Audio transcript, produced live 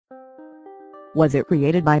Was it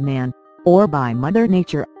created by man, or by Mother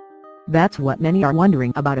Nature? That's what many are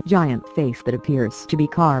wondering about a giant face that appears to be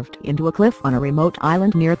carved into a cliff on a remote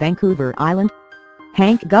island near Vancouver Island.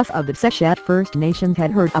 Hank Gus of the Tseshaht First Nation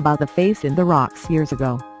had heard about the face in the rocks years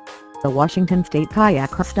ago. The Washington State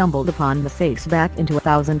kayaker stumbled upon the face back in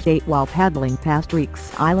 2008 while paddling past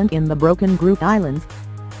Reeks Island in the Broken Group Islands.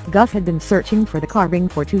 Gus had been searching for the carving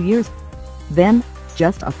for 2 years. Then,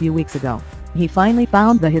 just a few weeks ago, he finally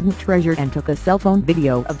found the hidden treasure and took a cell phone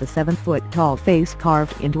video of the 7-foot-tall face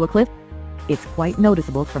carved into a cliff. It's quite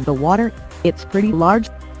noticeable from the water. It's pretty large,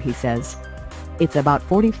 he says. It's about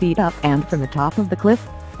 40 feet up and from the top of the cliff,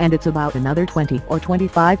 and it's about another 20 or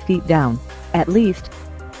 25 feet down, at least.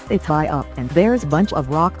 It's high up and there's a bunch of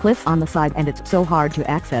rock cliffs on the side and it's so hard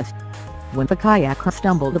to access. When the kayaker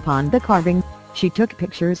stumbled upon the carving, she took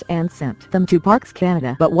pictures and sent them to Parks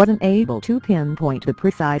Canada but wasn't able to pinpoint the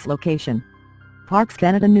precise location. Parks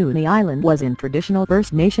Canada knew the island was in traditional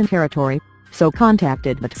First Nation territory, so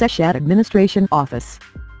contacted the Tseshaht Administration Office.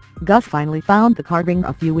 Gus finally found the carving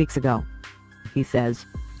a few weeks ago. He says,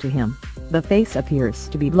 to him, the face appears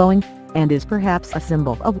to be glowing, and is perhaps a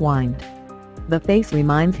symbol of wind. The face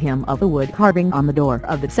reminds him of the wood carving on the door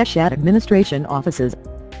of the Tseshaht Administration offices.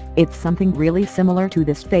 It's something really similar to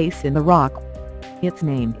this face in the rock. Its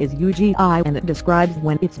name is UGI and it describes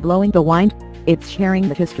when it's blowing the wind, it's sharing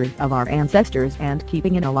the history of our ancestors and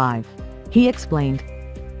keeping it alive, he explained.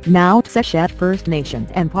 Now Tseshaht First Nation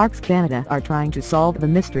and Parks Canada are trying to solve the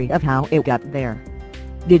mystery of how it got there.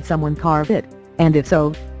 Did someone carve it, and if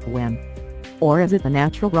so, when? Or is it a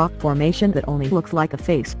natural rock formation that only looks like a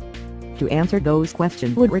face? To answer those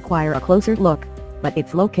questions would require a closer look, but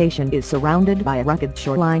its location is surrounded by a rugged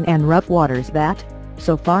shoreline and rough waters that,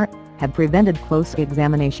 so far, have prevented close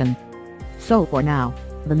examination. So for now,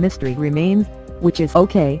 the mystery remains, which is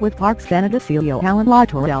okay with Parks Canada CEO Alan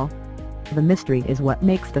Latourell. The mystery is what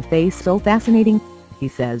makes the face so fascinating, he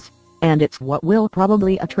says, and it's what will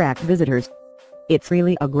probably attract visitors. It's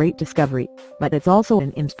really a great discovery, but it's also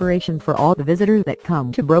an inspiration for all the visitors that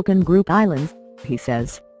come to Broken Group Islands, he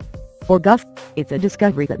says. For Gus, it's a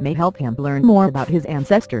discovery that may help him learn more about his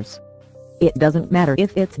ancestors. It doesn't matter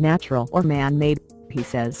if it's natural or man-made, he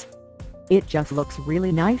says. It just looks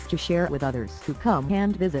really nice to share with others who come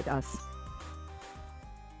and visit us.